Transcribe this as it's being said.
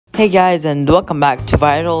Hey guys, and welcome back to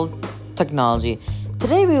Viral Technology.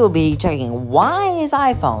 Today we will be checking why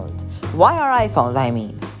are iPhones,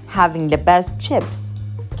 having the best chips,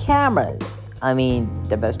 cameras,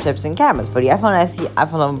 the best chips and cameras for the iPhone SE,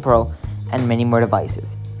 iPhone 11 Pro, and many more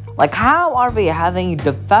devices. Like, how are we having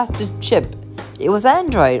the fastest chip? It was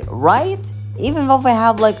Android, right? Even though they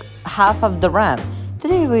have like half of the RAM.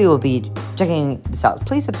 Today we will be checking this out.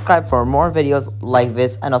 Please subscribe for more videos like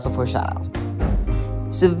this and also for shoutouts.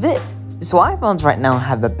 So iPhones right now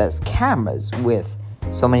have the best cameras with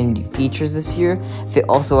so many new features this year. They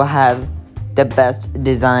also have the best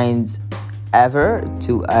designs ever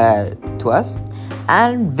to us,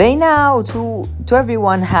 and they now to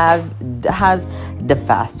everyone has the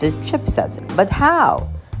fastest chipsets. But how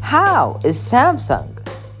is Samsung,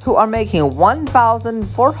 who are making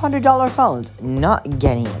 $1,400 phones, not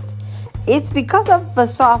getting it? It's because of the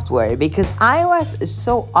software, because iOS is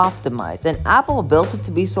so optimized and Apple built it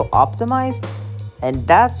to be so optimized, and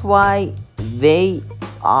that's why they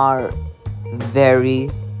are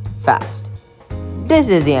very fast. This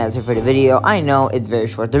is the answer for the video. I know it's very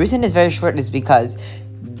short. The reason it's very short is because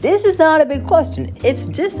this is not a big question. It's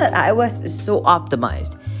just that iOS is so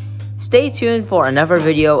optimized. Stay tuned for another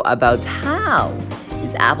video about how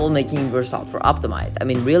is Apple making their software optimized.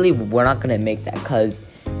 Really, we're not gonna make that because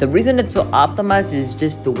the reason it's so optimized is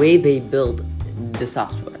just the way they build the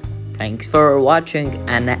software. Thanks for watching,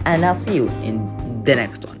 and I'll see you in the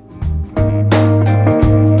next one.